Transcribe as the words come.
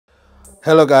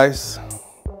Hello guys,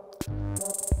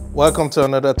 welcome to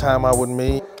another time out with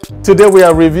me. Today we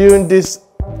are reviewing this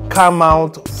car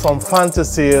mount from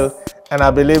Fantasy, and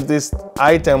I believe this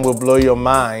item will blow your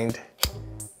mind.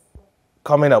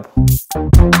 Coming up.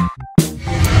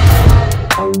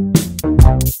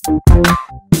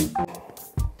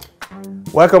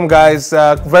 Welcome guys.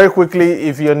 Very quickly,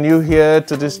 if you're new here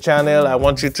to this channel, I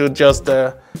want you to just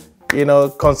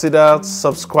consider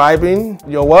subscribing.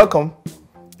 You're welcome.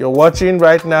 You're watching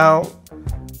right now,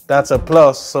 that's a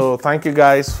plus. So thank you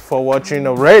guys for watching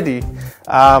already.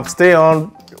 Stay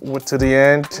on to the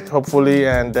end, hopefully,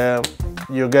 and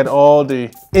you'll get all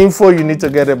the info you need to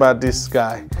get about this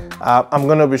guy. I'm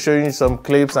gonna be showing you some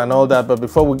clips and all that, but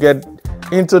before we get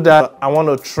into that, I want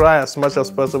to try as much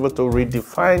as possible to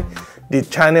redefine the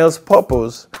channel's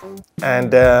purpose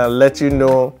and let you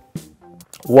know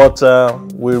what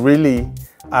we really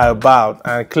are about,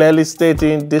 and clearly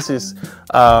stating this is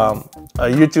a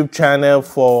YouTube channel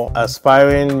for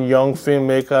aspiring young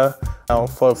filmmaker,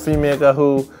 for a filmmaker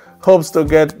who hopes to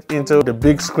get into the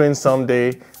big screen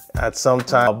someday at some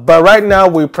time. But right now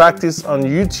we practice on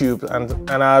YouTube,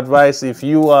 and I advise, if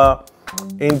you are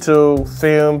into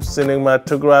film,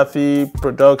 cinematography,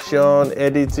 production,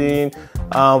 editing,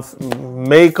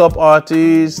 makeup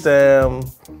artists,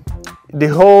 the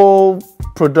whole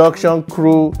production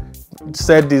crew,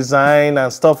 set design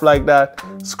and stuff like that,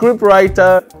 script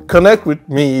writer, connect with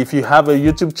me. If you have a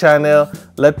YouTube channel,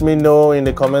 let me know in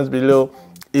the comments below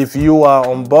if you are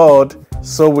on board,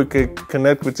 so we can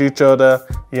connect with each other.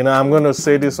 I'm going to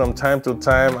say this from time to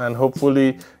time, and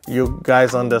hopefully you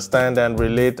guys understand and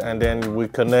relate, and then we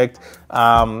connect,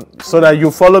 so that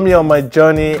you follow me on my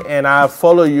journey and I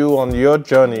follow you on your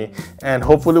journey, and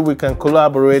hopefully we can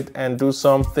collaborate and do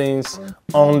some things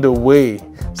on the way.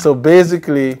 So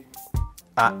basically,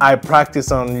 I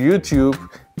practice on YouTube,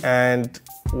 and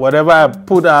whatever I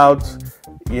put out,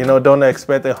 don't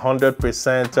expect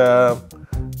 100%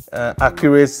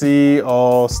 accuracy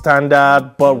or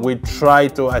standard, but we try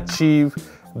to achieve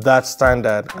that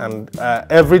standard. And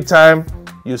every time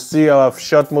you see our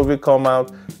short movie come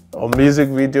out or music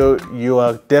video, you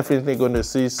are definitely going to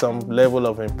see some level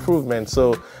of improvement.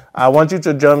 So I want you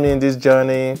to join me in this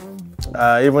journey.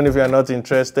 Even if you're not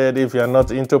interested, if you're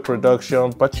not into production,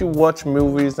 but you watch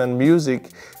movies and music,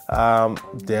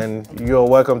 then you're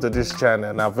welcome to this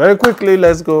channel. Now, very quickly,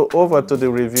 let's go over to the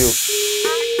review.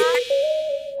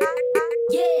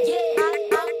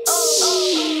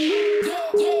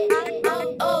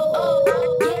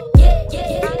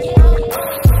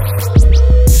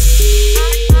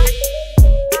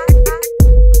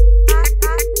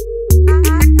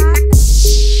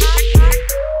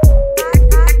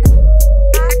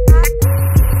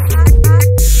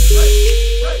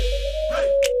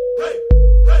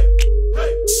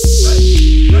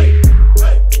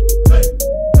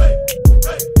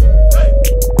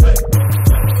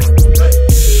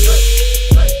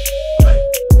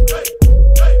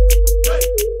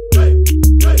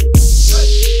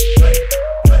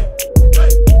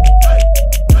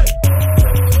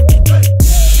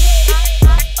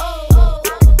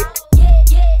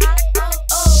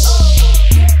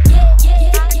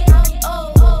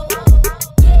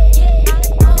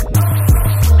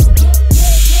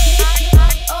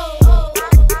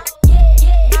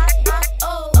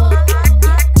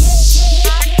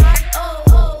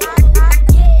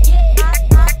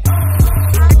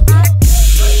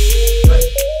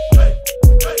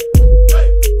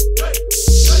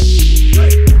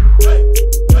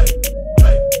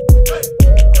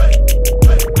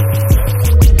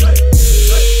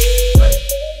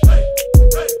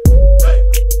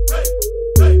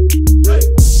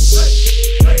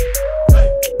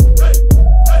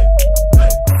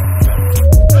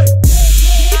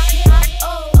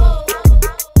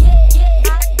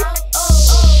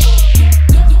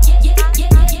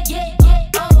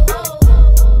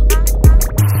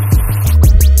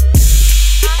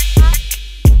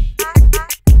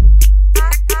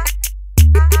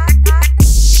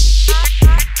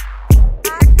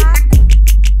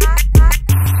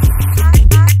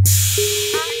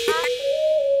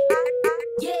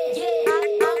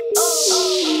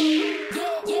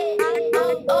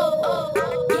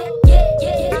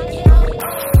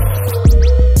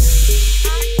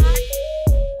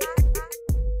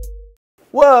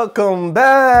 Welcome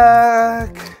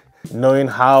back. Knowing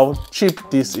how cheap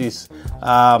this is,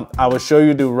 I will show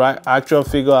you the actual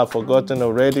figure. I've forgotten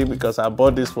already because I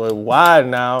bought this for a while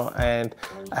now and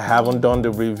I haven't done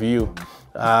the review.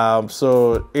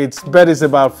 So its bet is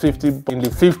about 50, in the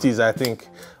 50s, I think.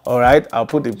 All right, I'll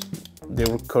put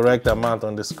the correct amount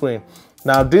on the screen.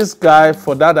 Now this guy,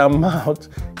 for that amount,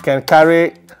 can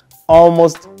carry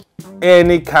almost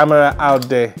any camera out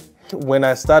there. When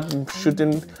I start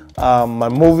shooting my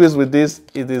movies with this,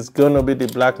 it is going to be the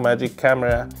Blackmagic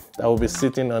camera that will be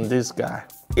sitting on this guy.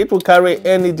 It will carry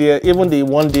any even the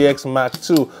 1DX Mark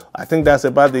II. I think that's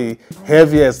about the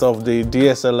heaviest of the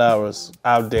DSLRs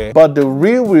out there. But the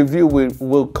real review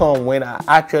will come when I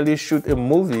actually shoot a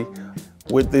movie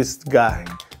with this guy.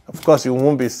 Of course, you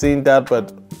won't be seeing that,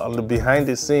 but on the behind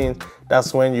the scenes,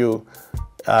 that's when you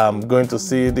going to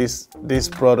see this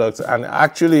product. And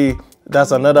actually,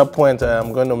 that's another point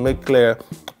I'm going to make clear.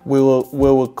 We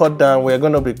will cut down. We're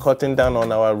going to be cutting down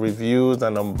on our reviews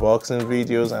and unboxing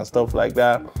videos and stuff like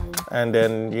that. And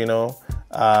then, you know,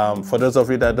 for those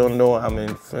of you that don't know, I'm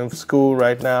in film school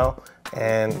right now,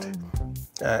 and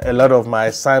a lot of my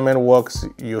assignment works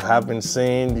you have been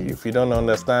seeing. If you don't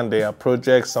understand, they are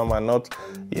projects. Some are not.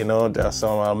 You know, there are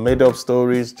some made up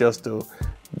stories just to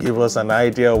give us an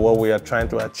idea of what we are trying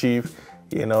to achieve.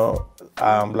 You know,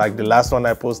 like the last one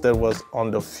I posted was on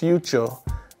the future.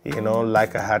 You know,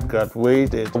 like I had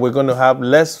graduated. We're going to have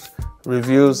less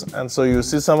reviews, and so you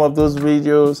see some of those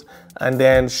videos, and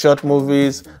then short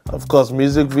movies. Of course,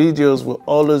 music videos will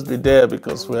always be there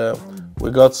because we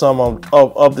got some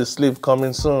up the sleeve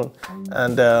coming soon.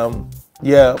 And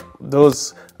yeah,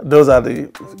 those are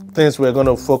the things we're going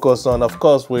to focus on. Of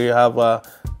course, we have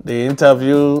the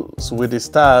interviews with the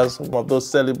stars, some of those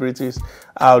celebrities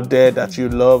out there that you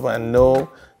love and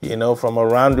know, you know, from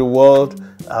around the world.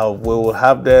 We will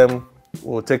have them,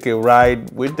 we'll take a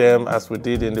ride with them as we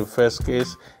did in the first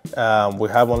case. We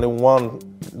have only one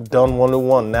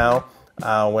now.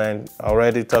 When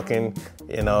already talking,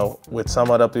 you know, with some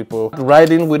other people.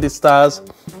 Riding with the stars,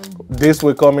 this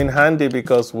will come in handy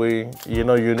because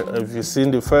if you've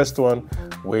seen the first one,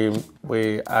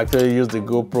 we actually used the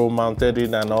GoPro, mounted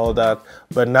it and all that.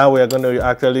 But now we are going to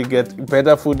actually get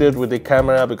better footage with the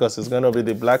camera because it's going to be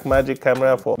the Blackmagic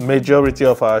camera for majority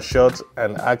of our shots,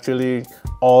 and actually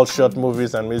all short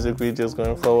movies and music videos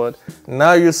going forward.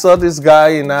 Now you saw this guy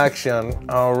in action.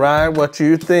 All right, what do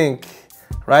you think?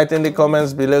 Write in the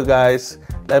comments below, guys.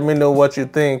 Let me know what you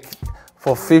think.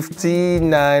 For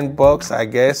 59 bucks, I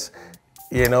guess,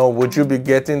 you know, would you be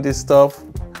getting this stuff?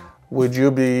 Would you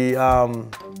be, are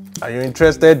you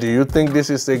interested? Do you think this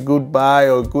is a good buy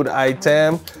or a good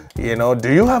item? You know,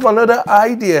 do you have another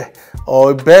idea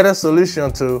or a better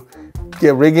solution to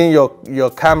rigging your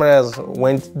cameras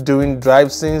when doing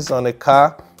drive scenes on a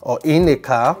car or in a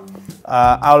car?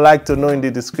 I would like to know in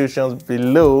the descriptions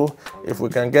below if we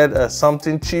can get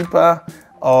something cheaper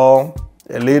or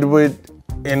a little bit,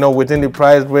 you know, within the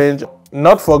price range.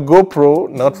 Not for GoPro,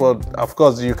 not for, of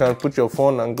course, you can put your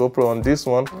phone and GoPro on this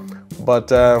one, but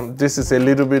this is a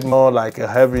little bit more like a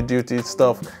heavy duty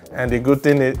stuff. And the good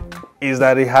thing is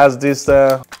that it has this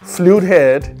fluid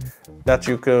head that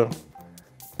you can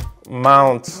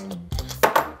mount.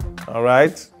 All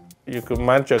right, you could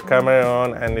mount your camera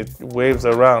on and it waves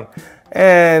around.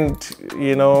 And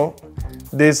you know,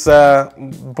 these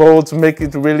bolts make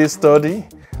it really sturdy.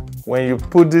 When you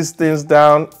put these things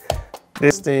down,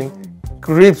 this thing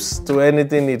grips to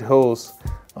anything it holds.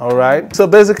 All right, so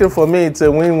basically for me it's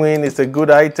a win-win. It's a good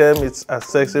item, it's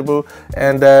accessible.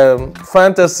 And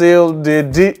Fantasil,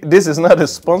 this is not a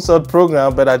sponsored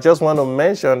program, but I just want to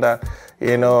mention that,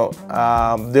 you know,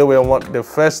 they were the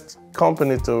first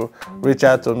company to reach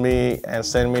out to me and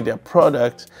send me their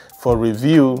product for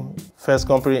review. First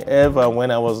company ever when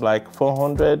I was like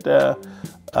 400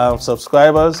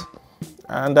 subscribers,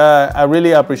 and I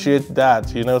really appreciate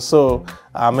that, you know. So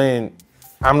I mean,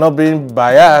 I'm not being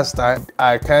biased.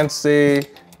 I can't say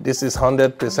this is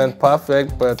 100%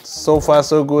 perfect, but so far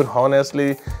so good.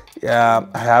 Honestly, I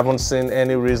haven't seen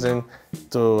any reason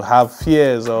to have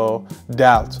fears or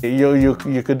doubt.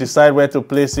 You could decide where to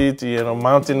place it, you know,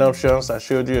 mounting options. I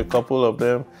showed you a couple of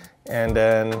them, and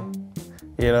then,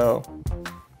 you know,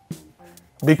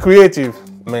 be creative.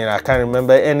 I mean, I can't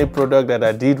remember any product that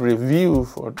I did review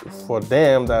for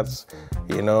them that's,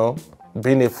 you know,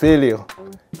 been a failure.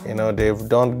 You know, they've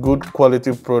done good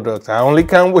quality products. I only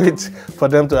can't wait for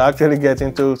them to actually get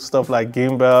into stuff like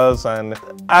gimbals and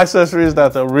accessories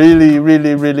that are really,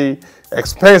 really, really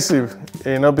expensive,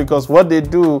 you know, because what they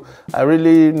do are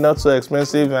really not so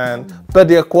expensive, but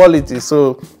they're quality.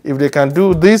 So if they can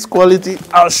do this quality,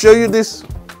 I'll show you this.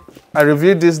 I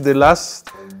reviewed this the last,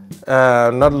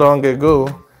 not long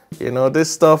ago. You know, this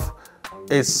stuff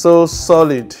is so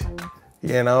solid,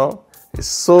 you know, it's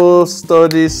so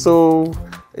sturdy, so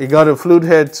it got a fluid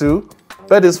head too,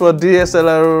 but it's for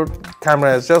DSLR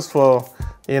cameras, just for,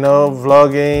 you know,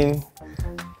 vlogging,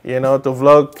 you know, to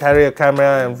vlog, carry a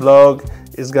camera and vlog.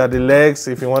 It's got the legs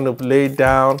if you want to lay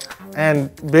down, and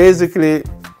basically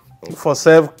for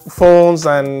cell phones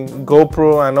and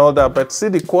GoPro and all that. But see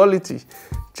the quality.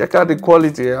 Check out the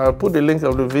quality. I'll put the link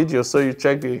of the video so you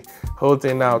check the whole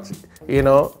thing out. You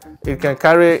know, it can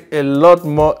carry a lot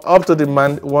more, up to the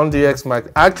 1DX Max.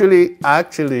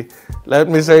 Actually, let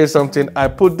me say something. I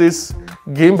put this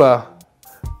gimbal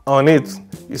on it.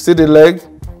 You see the leg?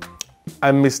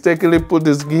 I mistakenly put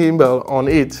this gimbal on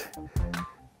it,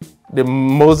 the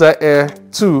Moza Air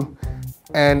 2,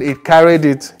 and it carried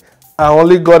it. I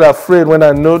only got afraid when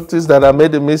I noticed that I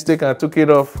made a mistake and took it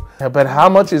off. But how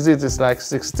much is it? It's like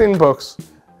 16 bucks.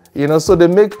 You know, so they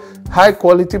make high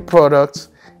quality products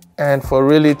and for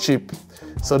really cheap.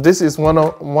 So this is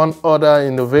one other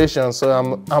innovation. So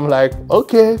I'm like,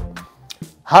 okay,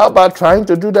 how about trying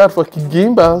to do that for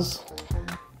gimbals?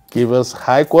 Give us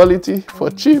high quality for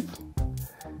cheap.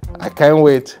 I can't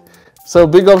wait. So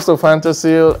big ups to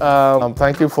Fantasil.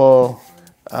 Thank you for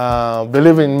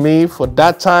believing in me for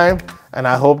that time, and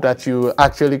I hope that you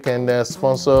actually can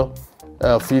sponsor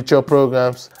future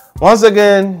programs. Once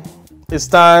again, it's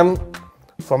time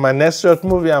for my next short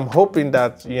movie. I'm hoping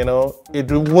that, you know,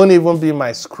 it won't even be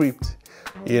my script,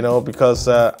 you know, because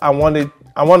I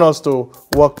want us to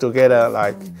work together.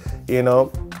 Like, you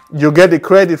know, you get the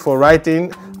credit for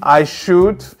writing. I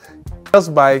shoot.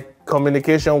 Just by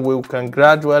communication, we can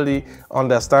gradually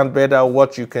understand better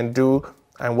what you can do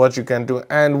and what you can do,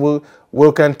 and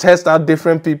we can test out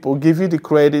different people, give you the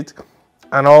credit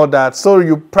and all that. So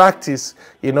you practice.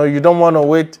 You know, you don't want to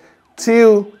wait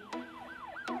till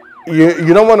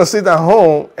you don't want to sit at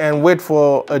home and wait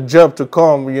for a job to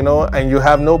come, you know, and you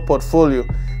have no portfolio.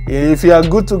 If you are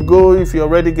good to go, if you're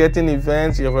already getting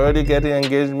events, you're already getting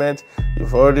engagement,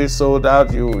 you've already sold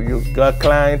out, you got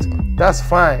clients, that's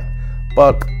fine.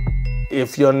 But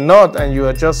if you're not and you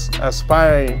are just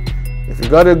aspiring, if you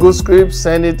got a good script,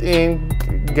 send it in,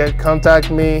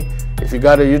 contact me. If you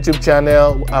got a YouTube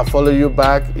channel, I'll follow you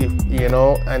back, if you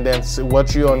know, and then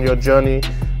watch you on your journey,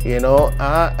 you know,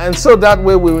 and so that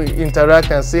way we will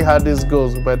interact and see how this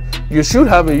goes. But you should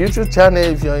have a YouTube channel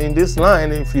if you're in this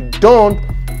line. If you don't,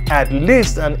 at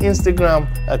least an Instagram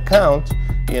account,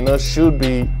 you know, should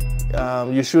be,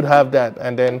 you should have that,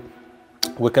 and then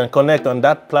we can connect on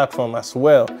that platform as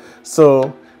well.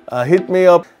 So hit me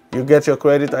up, you get your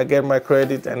credit, I get my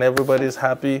credit, and everybody's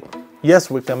happy.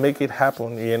 Yes, we can make it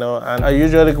happen, you know, and I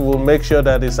usually will make sure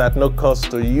that it's at no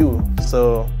cost to you.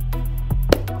 So,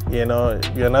 you know,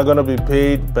 you're not going to be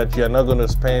paid, but you're not going to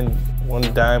spend one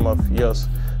dime of yours.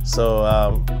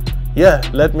 So yeah,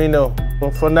 let me know.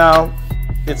 But for now,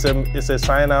 it's a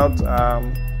sign out.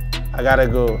 I gotta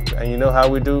go, and you know how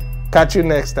we do. Catch you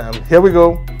next time. Here we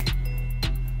go.